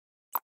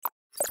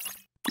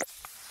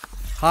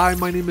Hi,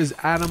 my name is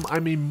Adam.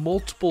 I'm a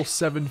multiple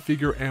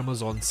seven-figure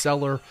Amazon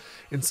seller,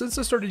 and since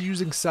I started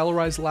using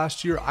Sellerise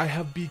last year, I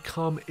have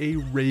become a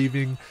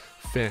raving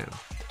fan.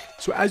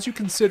 So as you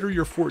consider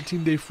your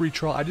 14-day free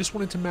trial, I just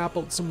wanted to map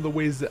out some of the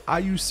ways that I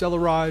use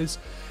Sellerise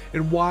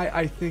and why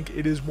I think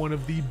it is one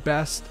of the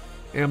best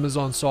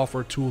Amazon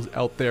software tools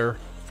out there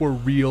for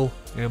real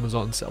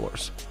Amazon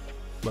sellers.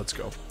 Let's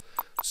go.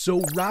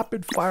 So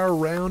rapid fire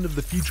round of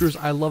the features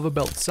I love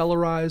about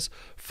Sellerise.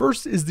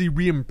 First is the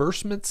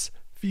reimbursements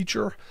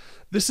feature.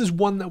 This is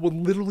one that will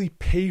literally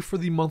pay for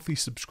the monthly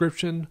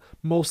subscription.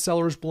 Most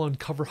sellers will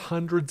uncover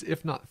hundreds,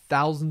 if not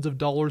thousands of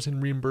dollars in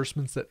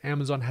reimbursements that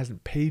Amazon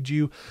hasn't paid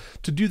you.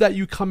 To do that,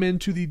 you come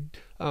into the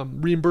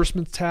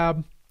reimbursements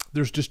tab.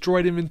 There's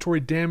destroyed inventory,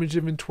 damaged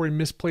inventory,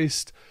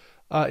 misplaced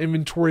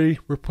inventory,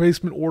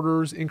 replacement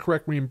orders,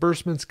 incorrect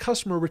reimbursements,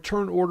 customer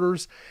return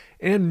orders,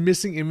 and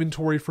missing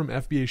inventory from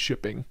FBA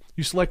shipping.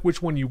 You select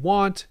which one you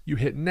want, you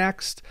hit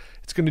next.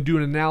 It's going to do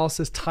an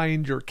analysis, tie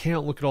into your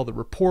account, look at all the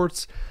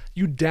reports.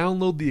 You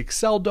download the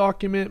Excel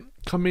document,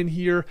 come in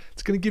here.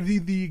 It's going to give you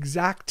the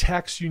exact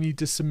text you need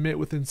to submit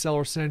within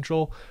Seller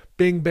Central.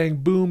 Bang, bang,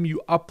 boom,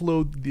 you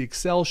upload the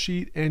Excel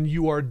sheet and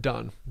you are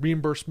done.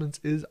 Reimbursements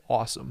is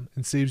awesome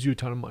and saves you a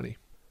ton of money.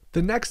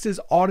 The next is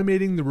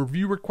automating the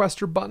review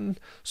requester button.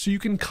 So you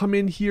can come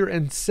in here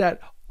and set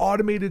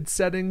automated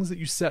settings that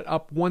you set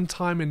up one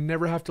time and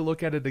never have to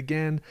look at it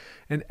again.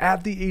 And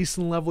at the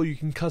ASIN level, you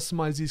can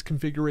customize these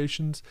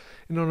configurations.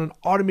 And on an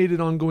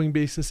automated ongoing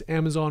basis,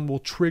 Amazon will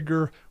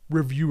trigger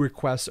review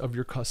requests of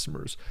your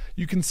customers.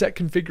 You can set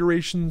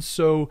configurations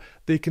so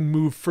they can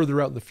move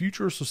further out in the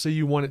future. So say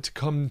you want it to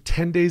come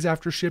 10 days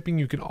after shipping,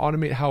 you can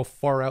automate how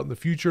far out in the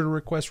future to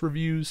request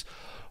reviews.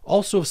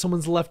 Also, if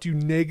someone's left you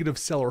negative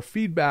seller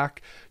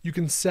feedback, you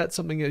can set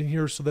something in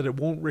here so that it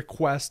won't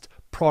request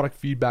product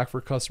feedback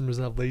for customers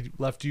that have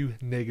left you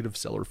negative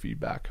seller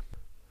feedback.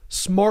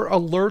 Smart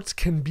alerts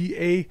can be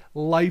a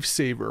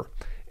lifesaver.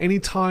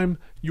 Anytime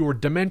your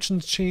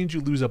dimensions change, you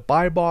lose a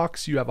buy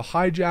box, you have a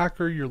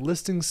hijacker, your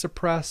listing's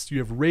suppressed, you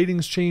have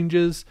ratings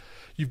changes,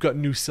 you've got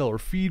new seller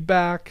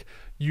feedback,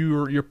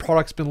 your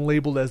product's been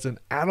labeled as an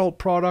adult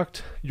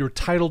product, your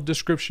title,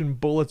 description,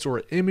 bullets,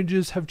 or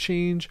images have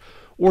changed,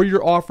 or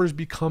your offers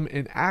become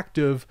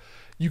inactive,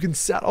 you can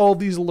set all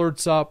these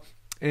alerts up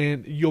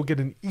and you'll get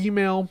an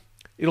email.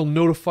 It'll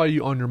notify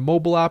you on your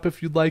mobile app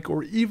if you'd like,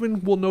 or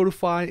even will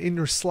notify in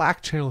your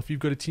Slack channel if you've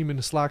got a team in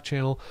a Slack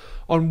channel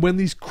on when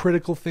these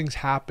critical things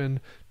happen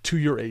to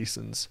your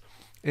ASINs.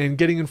 And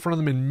getting in front of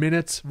them in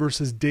minutes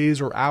versus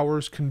days or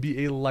hours can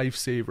be a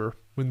lifesaver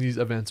when these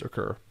events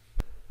occur.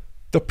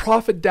 The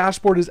profit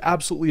dashboard is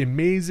absolutely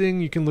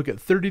amazing. You can look at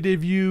 30-day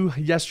view,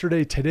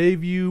 yesterday, today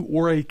view,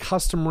 or a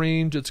custom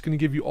range. It's going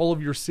to give you all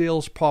of your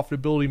sales,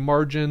 profitability,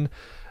 margin,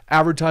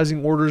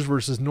 advertising orders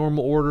versus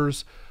normal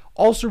orders.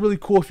 Also really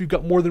cool if you've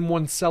got more than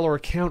one seller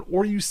account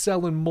or you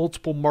sell in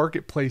multiple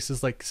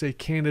marketplaces like say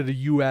Canada,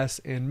 US,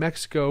 and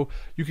Mexico,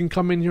 you can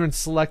come in here and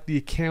select the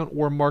account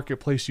or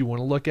marketplace you want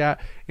to look at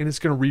and it's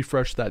going to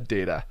refresh that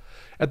data.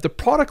 At the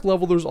product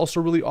level, there's also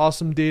really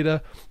awesome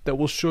data that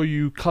will show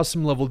you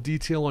custom level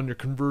detail on your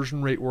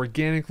conversion rate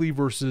organically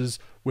versus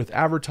with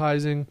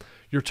advertising,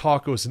 your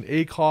tacos and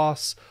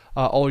ACOS,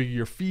 all of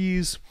your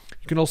fees.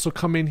 You can also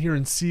come in here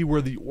and see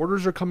where the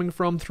orders are coming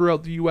from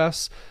throughout the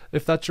US.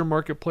 If that's your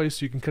marketplace,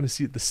 so you can kind of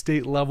see at the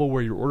state level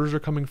where your orders are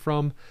coming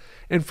from.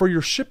 And for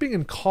your shipping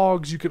and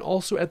COGS, you can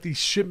also at the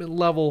shipment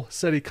level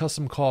set a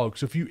custom COGS.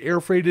 So if you air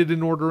freighted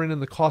an order in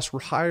and the costs were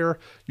higher,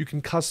 you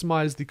can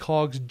customize the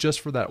COGS just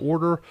for that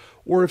order.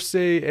 Or if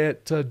say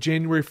at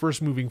January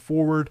 1st moving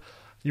forward,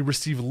 you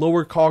receive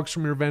lower COGS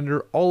from your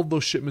vendor, all of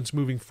those shipments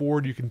moving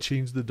forward, you can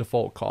change the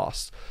default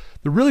costs.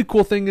 The really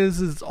cool thing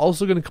is it's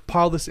also going to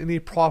compile this in a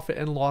profit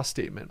and loss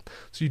statement.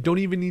 So you don't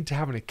even need to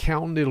have an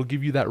accountant. It'll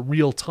give you that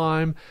real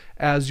time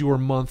as your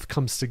month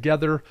comes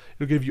together.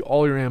 It'll give you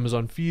all your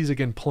Amazon fees,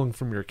 again, pulling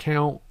from your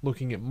account,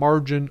 looking at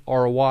margin,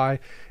 ROI,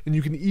 and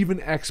you can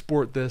even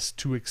export this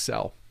to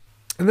Excel.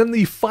 And then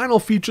the final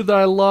feature that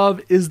I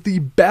love is the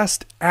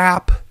best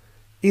app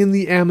in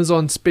the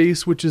Amazon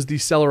space, which is the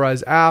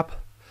Sellerise app.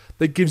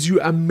 That gives you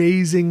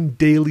amazing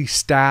daily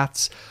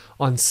stats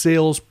on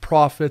sales,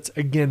 profits,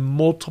 again,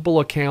 multiple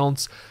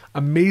accounts,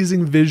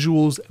 amazing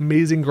visuals,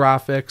 amazing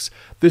graphics.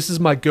 This is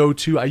my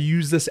go-to. I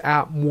use this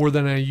app more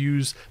than I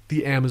use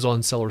the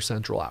Amazon Seller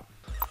Central app.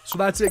 So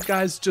that's it,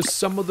 guys. Just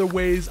some of the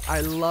ways I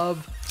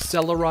love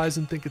Sellerise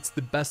and think it's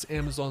the best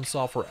Amazon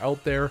software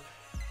out there.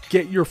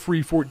 Get your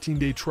free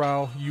 14-day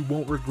trial. You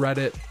won't regret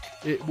it.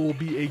 It will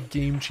be a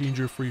game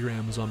changer for your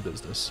Amazon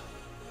business.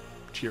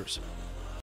 Cheers.